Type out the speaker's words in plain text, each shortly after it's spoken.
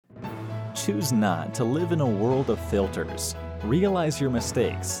Choose not to live in a world of filters. Realize your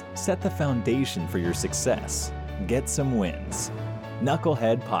mistakes. Set the foundation for your success. Get some wins.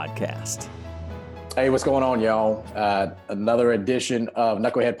 Knucklehead Podcast. Hey, what's going on, y'all? Another edition of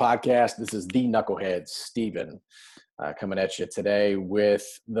Knucklehead Podcast. This is the Knucklehead, Steven, coming at you today with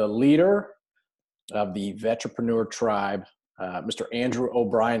the leader of the Vetprenuer Tribe, Mr. Andrew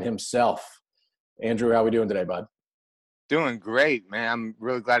O'Brien himself. Andrew, how we doing today, bud? Doing great, man. I'm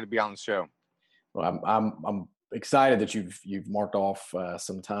really glad to be on the show. Well, I'm excited that you've marked off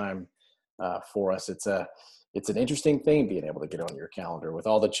some time for us. It's an interesting thing being able to get on your calendar with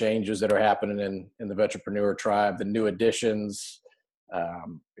all the changes that are happening in the Vetprenuer Tribe, the new additions.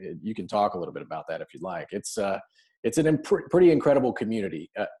 You can talk a little bit about that if you'd like. It's an pretty incredible community.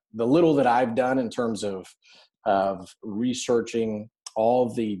 The little that I've done in terms of researching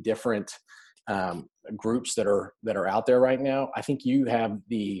all the different groups that are out there right now, I think you have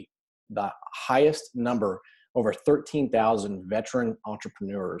the highest number, over 13,000 veteran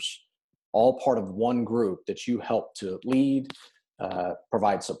entrepreneurs, all part of one group that you help to lead,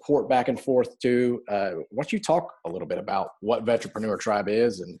 provide support back and forth to. Why don't you talk a little bit about what Vetprenuer Tribe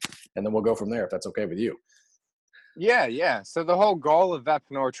is, and then we'll go from there, if that's okay with you. Yeah. So the whole goal of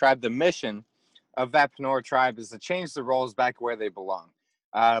Vetprenuer Tribe, the mission of Vetprenuer Tribe, is to change the roles back where they belong.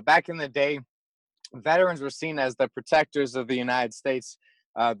 Back in the day, veterans were seen as the protectors of the United States,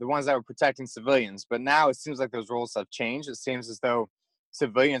 the ones that were protecting civilians. But now it seems like those roles have changed. It seems as though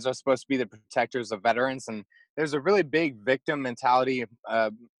civilians are supposed to be the protectors of veterans. And there's a really big victim mentality,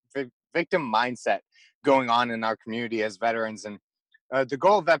 victim mindset going on in our community as veterans. And the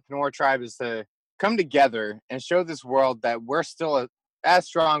goal of Vetprenuer Tribe is to come together and show this world that we're still as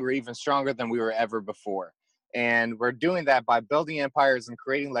strong or even stronger than we were ever before. And we're doing that by building empires and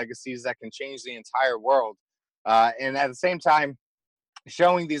creating legacies that can change the entire world. And at the same time,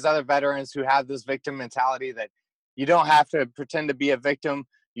 showing these other veterans who have this victim mentality that you don't have to pretend to be a victim.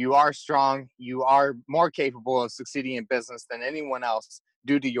 You are strong. You are more capable of succeeding in business than anyone else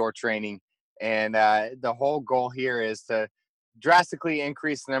due to your training. And the whole goal here is to drastically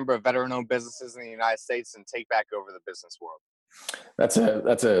increase the number of veteran-owned businesses in the United States and take back over the business world. That's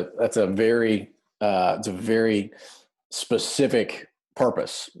a very specific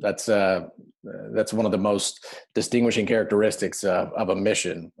purpose. That's one of the most distinguishing characteristics of a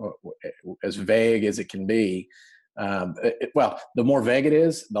mission, as vague as it can be. The more vague it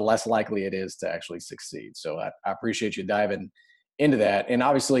is, the less likely it is to actually succeed. So I appreciate you diving into that. And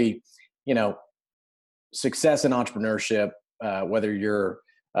obviously, success in entrepreneurship, whether you're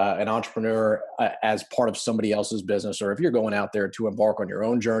an entrepreneur as part of somebody else's business, or if you're going out there to embark on your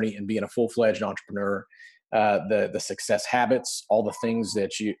own journey and being a full-fledged entrepreneur, the success habits, all the things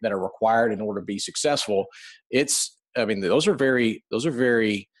that are required in order to be successful, those are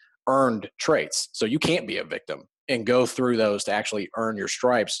very earned traits. So you can't be a victim and go through those to actually earn your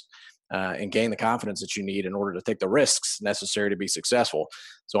stripes and gain the confidence that you need in order to take the risks necessary to be successful.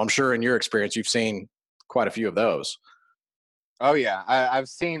 So I'm sure in your experience, you've seen quite a few of those. Oh yeah, I've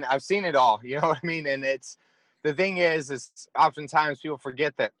seen it all. You know what I mean? And the thing is oftentimes people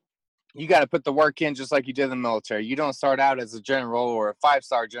forget that you got to put the work in just like you did in the military. You don't start out as a general or a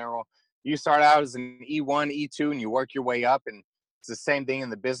 5-star general. You start out as an E1, E2, and you work your way up. And it's the same thing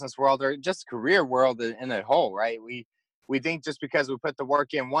in the business world or just career world in a whole, right? We think just because we put the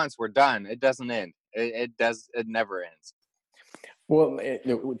work in once, we're done. It doesn't end. It never ends. Well,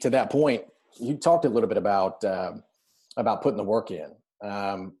 to that point, you talked a little bit about putting the work in.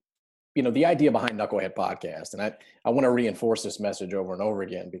 The idea behind Knucklehead Podcast, and I want to reinforce this message over and over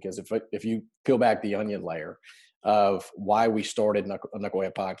again, because if you peel back the onion layer of why we started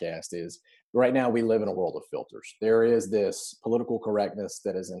Knucklehead Podcast, is right now we live in a world of filters. There is this political correctness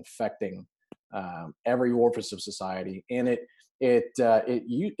that is infecting every orifice of society, and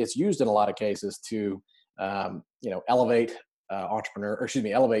it's used in a lot of cases to elevate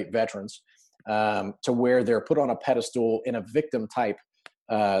elevate veterans to where they're put on a pedestal in a victim type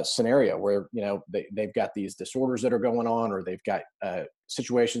scenario where they've got these disorders that are going on, or they've got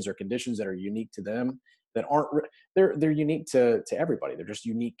situations or conditions that are unique to them that aren't they're unique to everybody. They're just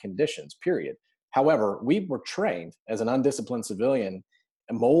unique conditions, period. However, we were trained as an undisciplined civilian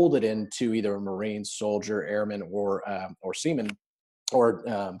and molded into either a Marine, soldier, airman, or seaman, or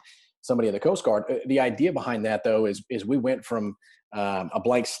somebody in the Coast Guard. The idea behind that, though, is we went from a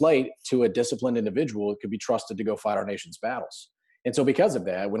blank slate to a disciplined individual who could be trusted to go fight our nation's battles. And so because of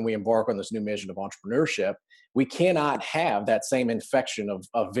that, when we embark on this new mission of entrepreneurship, we cannot have that same infection of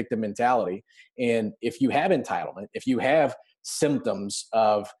victim mentality. And if you have entitlement, if you have symptoms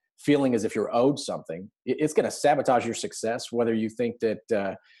of feeling as if you're owed something, it's going to sabotage your success, whether you think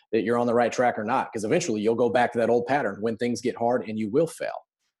that that you're on the right track or not, because eventually you'll go back to that old pattern when things get hard and you will fail.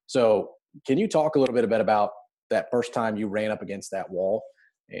 So can you talk a little bit about that first time you ran up against that wall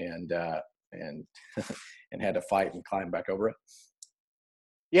and and had to fight and climb back over it?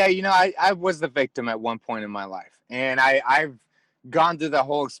 Yeah, I was the victim at one point in my life, and I've gone through the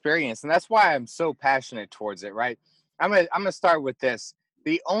whole experience, and that's why I'm so passionate towards it, right? I'm gonna start with this.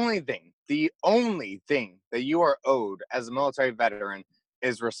 The only thing that you are owed as a military veteran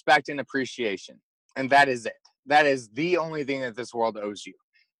is respect and appreciation, and that is it. That is the only thing that this world owes you.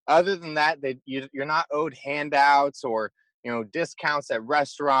 Other than that, you're not owed handouts or discounts at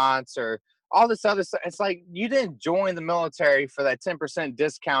restaurants or all this other stuff. It's like you didn't join the military for that 10%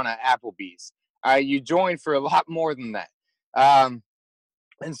 discount at Applebee's. You joined for a lot more than that.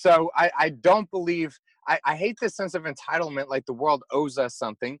 And so I don't believe, I hate this sense of entitlement, like the world owes us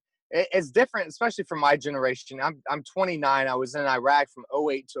something. It's different, especially for my generation. I'm 29. I was in Iraq from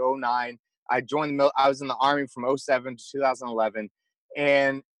 08 to 09. I was in the Army from 07 to 2011.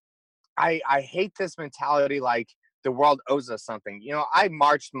 And I hate this mentality like the world owes us something. I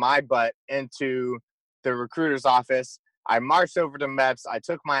marched my butt into the recruiter's office. I marched over to MEPS. I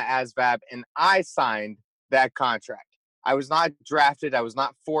took my ASVAB and I signed that contract. I was not drafted. I was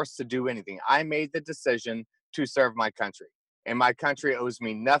not forced to do anything. I made the decision to serve my country, and my country owes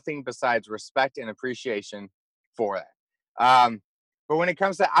me nothing besides respect and appreciation for that. But when it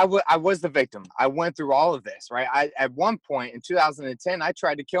comes to, I was the victim. I went through all of this, right? At one point in 2010, I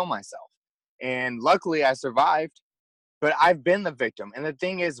tried to kill myself, and luckily I survived. But I've been the victim, and the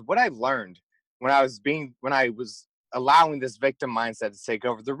thing is, what I learned when I was allowing this victim mindset to take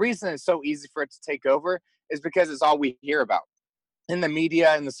over, the reason it's so easy for it to take over is because it's all we hear about in the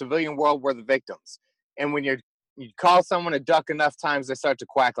media, in the civilian world. We're the victims, and when you call someone a duck enough times, they start to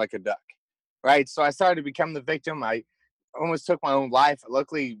quack like a duck, right? So I started to become the victim. I almost took my own life. I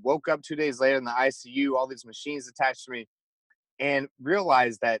luckily woke up 2 days later in the ICU, all these machines attached to me, and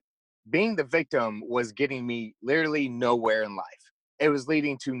realized that being the victim was getting me literally nowhere in life. It was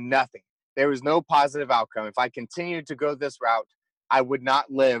leading to nothing. There was no positive outcome. If I continued to go this route, I would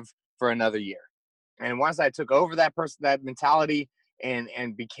not live for another year. And once I took over that mentality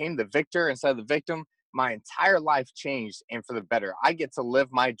and became the victor instead of the victim, my entire life changed, and for the better. I get to live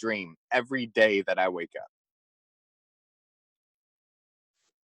my dream every day that I wake up.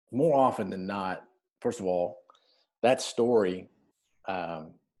 More often than not, first of all, that story,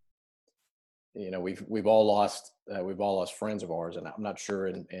 we've all lost friends of ours, and I'm not sure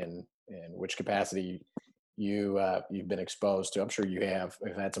in which capacity you've been exposed to. I'm sure you have.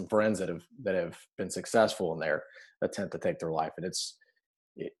 We've had some friends that have been successful in their attempt to take their life, and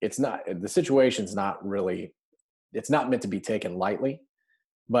it's not, the situation's not really, it's not meant to be taken lightly.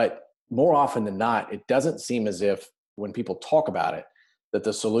 But more often than not, it doesn't seem as if when people talk about it, that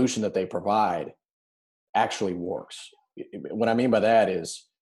the solution that they provide actually works. What I mean by that is,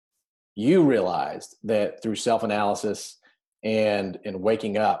 you realized that through self-analysis and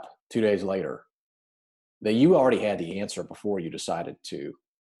waking up 2 days later, that you already had the answer before you decided to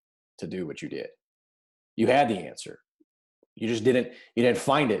do what you did. You had the answer. You just didn't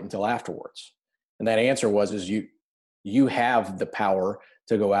find it until afterwards. And that answer was you have the power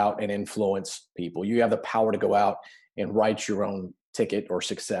to go out and influence people. You have the power to go out and write your own ticket or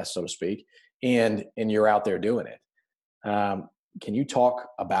success, so to speak, and you're out there doing it. Can you talk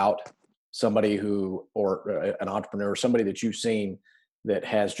about somebody or an entrepreneur, somebody that you've seen that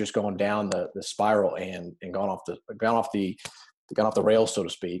has just gone down the spiral and gone off the rails, so to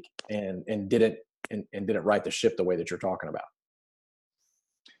speak, and didn't right the ship the way that you're talking about?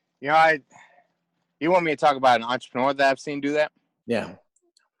 You want me to talk about an entrepreneur that I've seen do that? Yeah.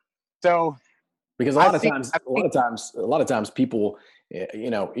 So, because a lot of times people,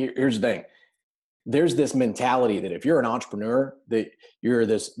 here's the thing. There's this mentality that if you're an entrepreneur, that you're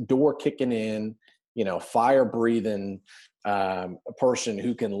this door kicking in, fire breathing a person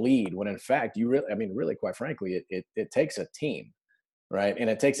who can lead, when in fact really quite frankly, it takes a team, right? And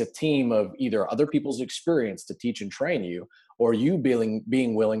it takes a team of either other people's experience to teach and train you, or you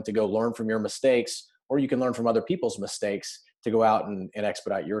being willing to go learn from your mistakes, or you can learn from other people's mistakes to go out and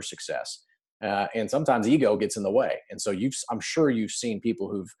expedite your success. And sometimes ego gets in the way. And so I'm sure you've seen people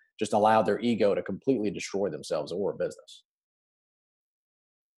who've just allowed their ego to completely destroy themselves or a business.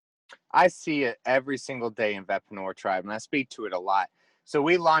 I see it every single day in Vetprenuer Tribe, and I speak to it a lot. So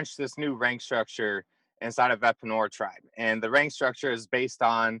we launched this new rank structure inside of Vetprenuer Tribe, and the rank structure is based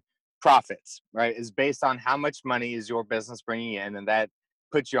on profits, right? It's based on how much money is your business bringing in, and that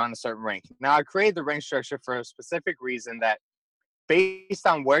puts you on a certain rank. Now, I created the rank structure for a specific reason, that based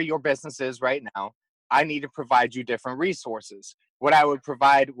on where your business is right now, I need to provide you different resources. What I would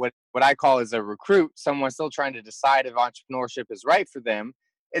provide, what I call as a recruit, someone still trying to decide if entrepreneurship is right for them,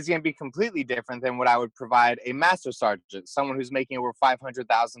 is going to be completely different than what I would provide a master sergeant, someone who's making over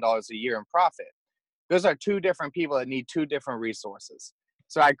 $500,000 a year in profit. Those are two different people that need two different resources.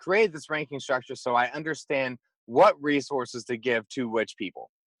 So I created this ranking structure so I understand what resources to give to which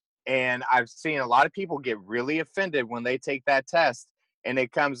people. And I've seen a lot of people get really offended when they take that test and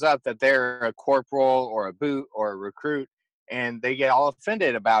it comes up that they're a corporal or a boot or a recruit, and they get all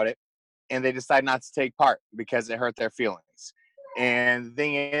offended about it and they decide not to take part because it hurt their feelings. And the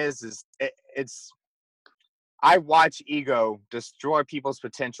thing is I watch ego destroy people's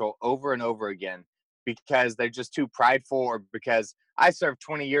potential over and over again because they're just too prideful, or because I served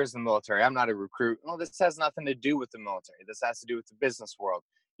 20 years in the military. I'm not a recruit. Well, this has nothing to do with the military. This has to do with the business world.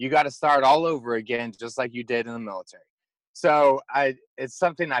 You got to start all over again, just like you did in the military. So it's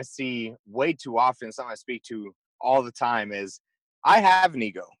something I see way too often, something I speak to all the time is, I have an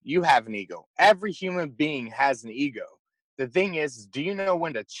ego. You have an ego. Every human being has an ego. The thing is, do you know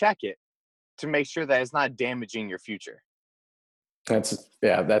when to check it to make sure that it's not damaging your future? That's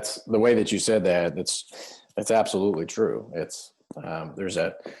the way that you said that. That's absolutely true. It's there's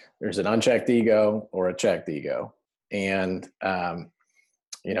an unchecked ego or a checked ego, and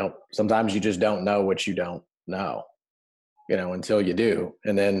sometimes you just don't know what you don't know, until you do,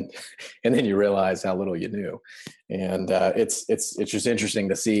 and then you realize how little you knew. And it's just interesting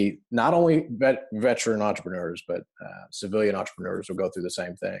to see not only veteran entrepreneurs, but civilian entrepreneurs will go through the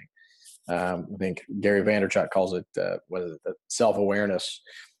same thing. I think Gary Vaynerchuk calls it self-awareness.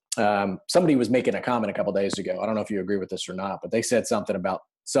 Somebody was making a comment a couple of days ago. I don't know if you agree with this or not, but they said something about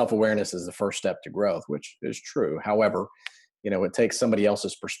self-awareness is the first step to growth, which is true. However, it takes somebody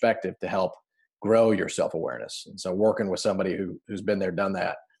else's perspective to help grow your self-awareness. And so working with somebody who's been there, done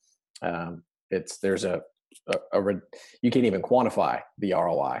that, you can't even quantify the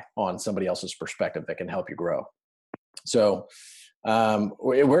ROI on somebody else's perspective that can help you grow. So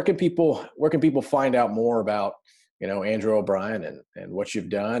where can people find out more about Andrew O'Brien and what you've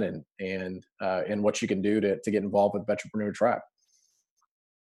done and what you can do to get involved with Vetprenuer Tribe?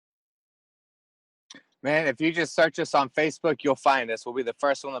 Man, if you just search us on Facebook, you'll find us. We'll be the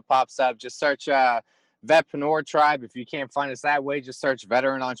first one that pops up. Just search Vetprenuer Tribe. If you can't find us that way, just search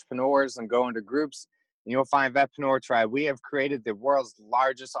Veteran Entrepreneurs and go into groups, and you'll find Vetprenuer Tribe. We have created the world's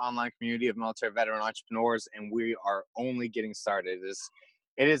largest online community of military veteran entrepreneurs, and we are only getting started.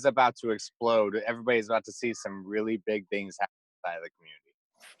 It is about to explode. Everybody's about to see some really big things happen inside of the community.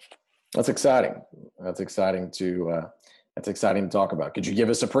 That's exciting. That's exciting to talk about. Could you give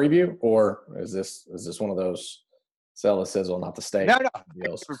us a preview, or is this one of those sell the sizzle, not the steak? No,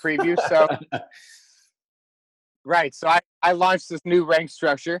 it's for preview. So, right. So I launched this new rank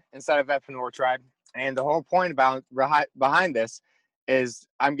structure inside of Vetprenuer Tribe, and the whole point behind this is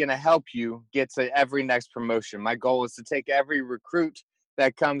I'm going to help you get to every next promotion. My goal is to take every recruit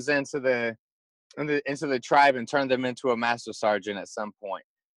that comes into the tribe and turn them into a master sergeant at some point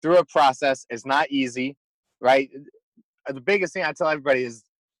through a process. It's not easy, right? The biggest thing I tell everybody is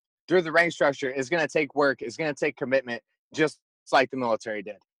through the rank structure, it's going to take work. It's going to take commitment, just like the military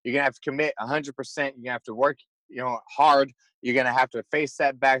did. You're going to have to commit 100%. You're going to have to work, hard. You're going to have to face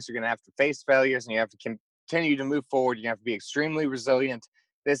setbacks. You're going to have to face failures, and you have to continue to move forward. You have to be extremely resilient.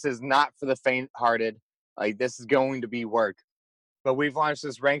 This is not for the faint-hearted. Like, this is going to be work. But we've launched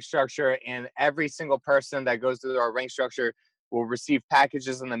this rank structure, and every single person that goes through our rank structure will receive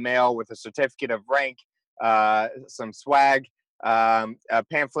packages in the mail with a certificate of rank, some swag, a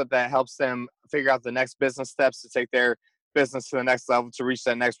pamphlet that helps them figure out the next business steps to take their business to the next level to reach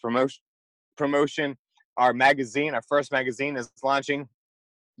that next promotion. Our first magazine is launching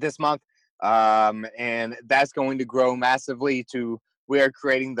this month, and that's going to grow massively. We are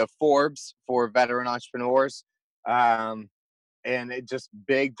creating the Forbes for veteran entrepreneurs, and it just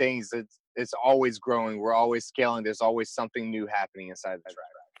big things. It's always growing. We're always scaling. There's always something new happening inside the tribe.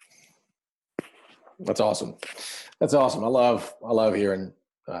 That's awesome. I love hearing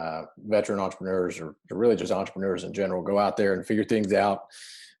veteran entrepreneurs, or really just entrepreneurs in general, go out there and figure things out.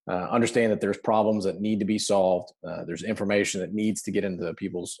 Understand that there's problems that need to be solved. There's information that needs to get into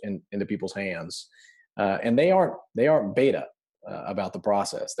people's hands, and they aren't beta about the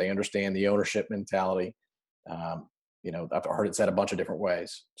process. They understand the ownership mentality. I've heard it said a bunch of different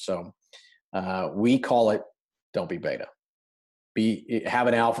ways. So we call it, don't be beta. Have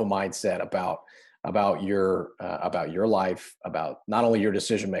an alpha mindset about your life, about not only your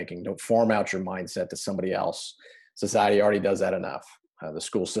decision making. Don't farm out your mindset to somebody else. Society already does that enough. The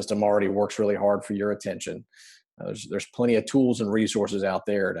school system already works really hard for your attention. There's plenty of tools and resources out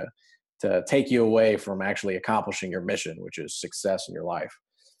there take you away from actually accomplishing your mission, which is success in your life.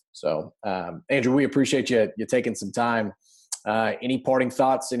 So, Andrew, we appreciate you taking some time. Any parting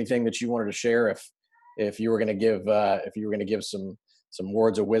thoughts? Anything that you wanted to share? If you were going to give some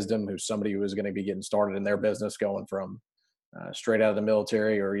words of wisdom who's somebody who is going to be getting started in their business, going from straight out of the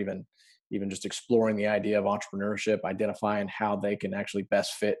military, or even just exploring the idea of entrepreneurship, identifying how they can actually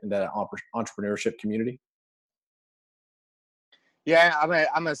best fit into that entrepreneurship community. Yeah,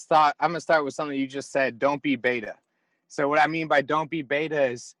 I'm gonna start with something you just said. Don't be beta. So what I mean by don't be beta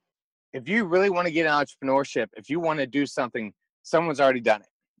is, if you really want to get in entrepreneurship, if you want to do something, someone's already done it.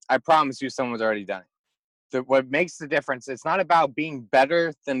 I promise you, someone's already done it. What makes the difference, it's not about being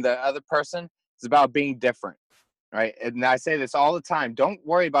better than the other person. It's about being different, right? And I say this all the time. Don't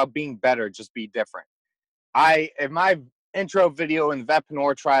worry about being better. Just be different. In my intro video in the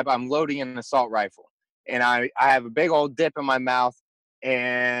Vetprenuer Tribe, I'm loading an assault rifle. And I have a big old dip in my mouth.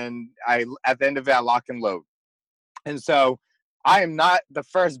 And at the end of it, I lock and load. And so I am not the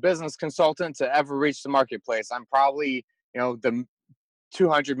first business consultant to ever reach the marketplace. I'm probably, the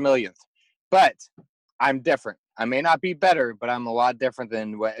 200 millionth. But I'm different. I may not be better, but I'm a lot different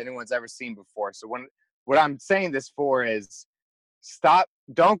than what anyone's ever seen before. So what I'm saying this for is,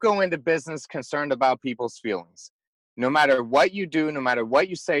 don't go into business concerned about people's feelings. No matter what you do, no matter what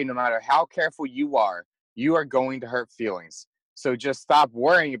you say, no matter how careful you are going to hurt feelings. So just stop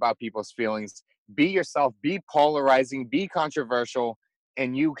worrying about people's feelings. Be yourself, be polarizing, be controversial,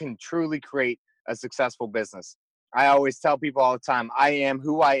 and you can truly create a successful business. I always tell people all the time, I am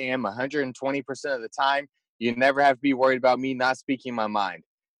who I am 120% of the time. You never have to be worried about me not speaking my mind.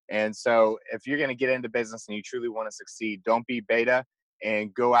 And so if you're going to get into business and you truly want to succeed, don't be beta,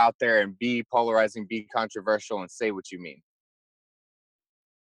 and go out there and be polarizing, be controversial, and say what you mean.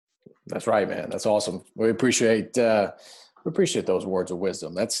 That's right, man. That's awesome. We appreciate those words of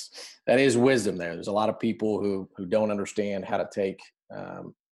wisdom. That is wisdom there. There's a lot of people who don't understand how to take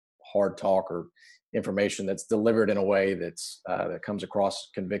hard talk or information that's delivered in a way that comes across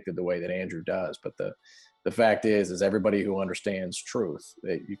convicted the way that Andrew does. But the fact is everybody who understands truth,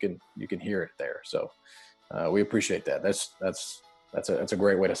 that you can hear it there. So we appreciate that. That's a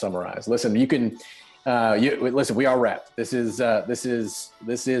great way to summarize. Listen, you can listen. We are wrapped. This is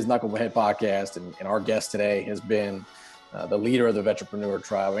Knucklehead Podcast, and our guest today has been the leader of the Vetprenuer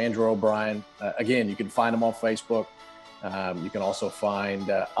Tribe, Andrew O'Brien. Again, you can find him on Facebook. You can also find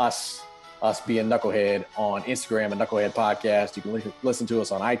us being Knucklehead on Instagram, and Knucklehead Podcast. You can listen to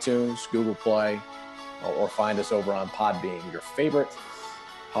us on iTunes, Google Play, or find us over on Podbean, your favorite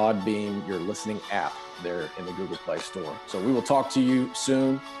Podbean, your listening app there in the Google Play Store. So we will talk to you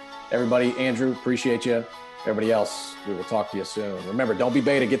soon. Everybody, Andrew, appreciate you. Everybody else, we will talk to you soon. Remember, don't be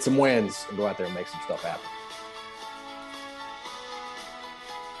beta, get some wins, and go out there and make some stuff happen.